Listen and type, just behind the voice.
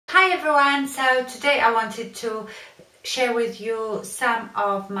Hi everyone, so today I wanted to share with you some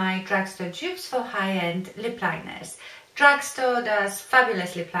of my Drugstore dupes for high-end lip liners. Drugstore does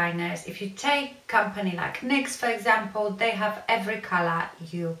fabulous lip liners. If you take company like NYX for example, they have every colour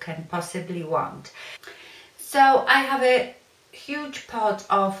you can possibly want. So I have a huge pot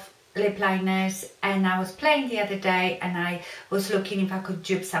of lip liners and I was playing the other day and I was looking if I could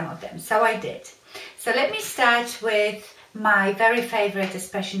dupe some of them, so I did. So let me start with my very favourite,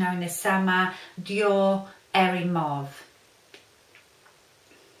 especially now in the summer, Dior Airy Mauve.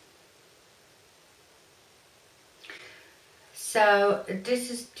 So this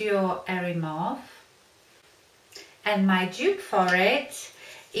is Dior Airy Mauve and my dupe for it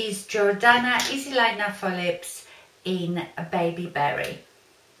is Jordana Easy Liner for Lips in Baby Berry.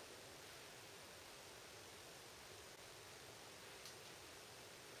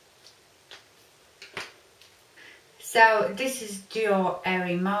 So this is Dior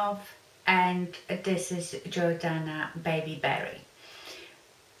Airy Mauve and this is Jordana Baby Berry.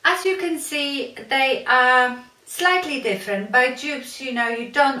 As you can see, they are slightly different. By dupes, you know,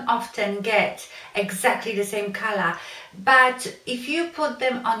 you don't often get exactly the same color, but if you put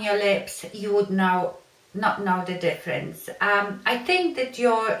them on your lips, you would not know the difference. I think that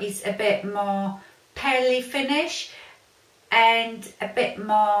Dior is a bit more pearly finish and a bit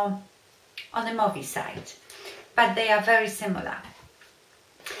more on the mauvey side, but they are very similar.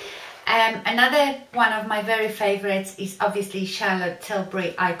 Another one of my very favorites is obviously Charlotte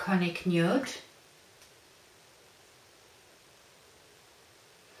Tilbury Iconic Nude.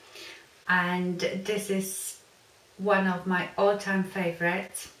 And this is one of my all-time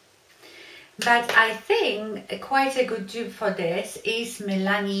favorites. But I think quite a good dupe for this is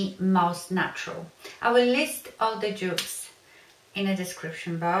Milani Most Natural. I will list all the dupes in a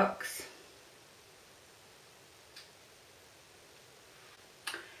description box.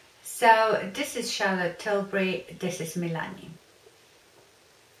 So this is Charlotte Tilbury, this is Milani.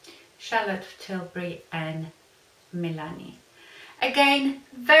 Charlotte Tilbury and Milani. Again,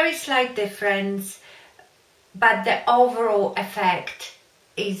 very slight difference, but the overall effect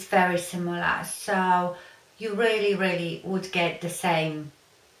is very similar. So you really would get the same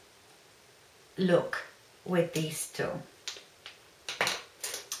look with these two.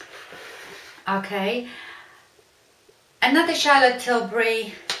 Okay, another Charlotte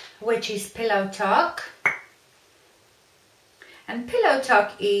Tilbury, which is Pillow Talk. And Pillow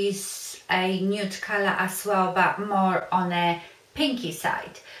Talk is a nude color as well, but more on a pinky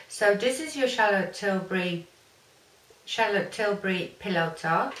side. So this is your Charlotte Tilbury Pillow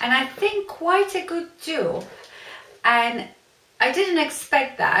Talk, and I think quite a good dupe, and I didn't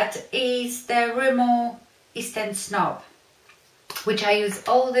expect that, is the Rimmel Eastend Snob, which I use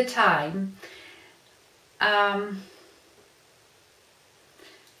all the time.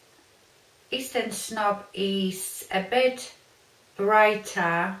 Eastend Snob is a bit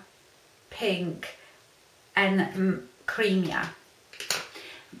brighter pink and creamier.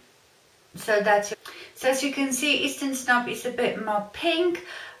 So as you can see, Eastend Snob is a bit more pink,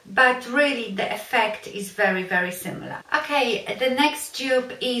 but really the effect is very similar. Okay, the next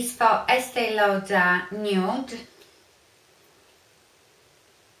dupe is for Estee Lauder Nude.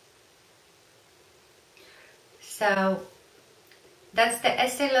 So that's the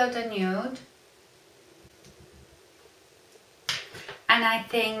Estee Lauder Nude, and I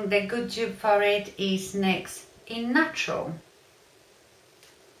think the good dupe for it is NYX in Natural.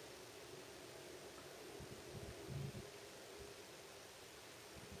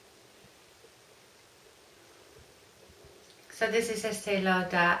 So this is Estee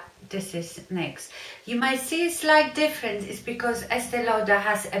Lauder, this is NYX. You might see a slight difference, is because Estee Lauder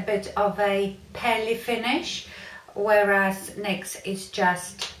has a bit of a pearly finish, whereas NYX is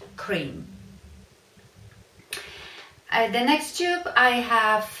just cream. The next dupe I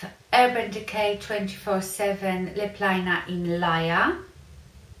have Urban Decay 24/7 Lip Liner in Liar.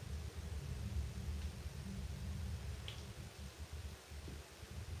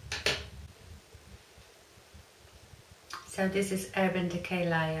 So this is Urban Decay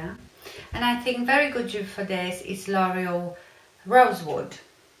Liar. And I think very good dupe for this is Loreal Rosewood.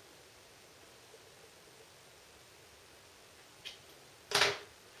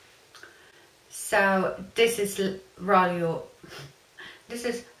 So this is L'Oreal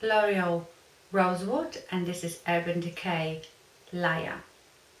Rosewood and this is Urban Decay Liar.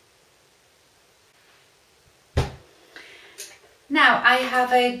 Now I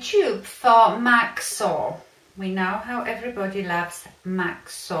have a dupe for MAC Soar. We know how everybody loves MAC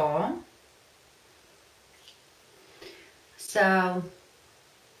Soar. So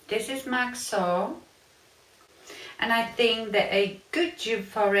this is MAC Soar. and I think that a good dupe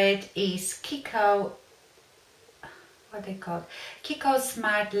for it is Kiko, what they called, Kiko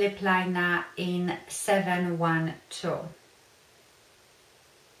Smart Lip Liner in 712.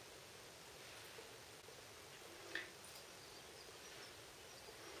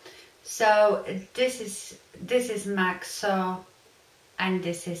 So this is Max Soar, and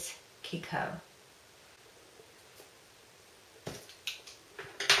this is Kiko.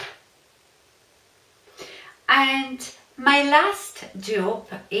 And my last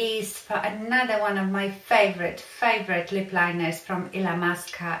dupe is for another one of my favorite lip liners from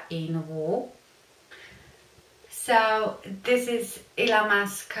Illamasqua in Wool. So this is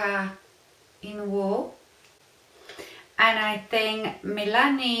Illamasqua in Wool, and I think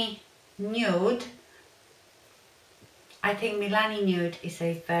Milani Nude. I think Milani Nude is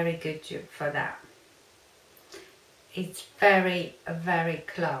a very good dupe for that. It's very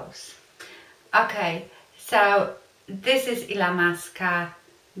close. Okay, so this is Illamasqua,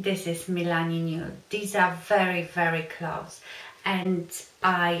 this is Milani Nude. These are very close, and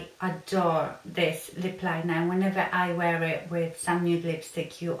I adore this lip liner, and whenever I wear it with some nude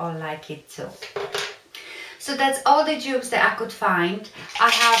lipstick, you all like it too. So that's all the dupes that I could find. I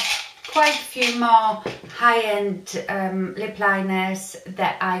have quite a few more high-end lip liners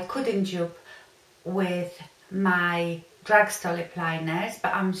that I couldn't dupe with my drugstore lip liners,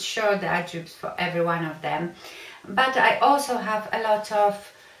 but I'm sure there are dupes for every one of them. But I also have a lot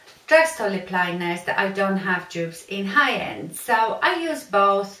of drugstore lip liners that I don't have dupes in high-end, so I use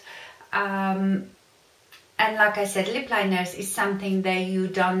both. And like I said, lip liners is something that you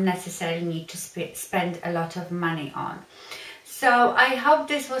don't necessarily need to spend a lot of money on. So I hope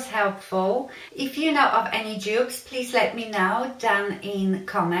this was helpful. If you know of any dupes, please let me know down in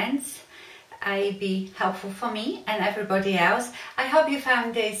comments. It'd be helpful for me and everybody else. I hope you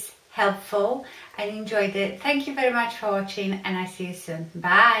found this helpful and enjoyed it. Thank you very much for watching, and I see you soon.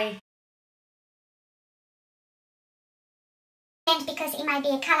 Bye. Because it might be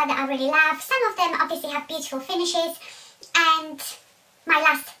a colour that I really love. Some of them obviously have beautiful finishes, and might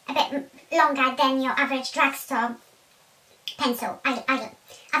last a bit longer than your average drugstore pencil.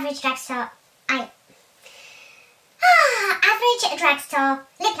 Average drugstore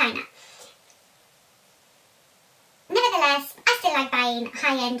lip liner. Nevertheless, I still like buying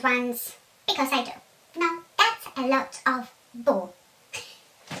high-end ones because I do. Now, that's a lot of bull.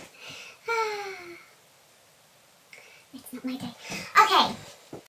 It's not my day. Okay.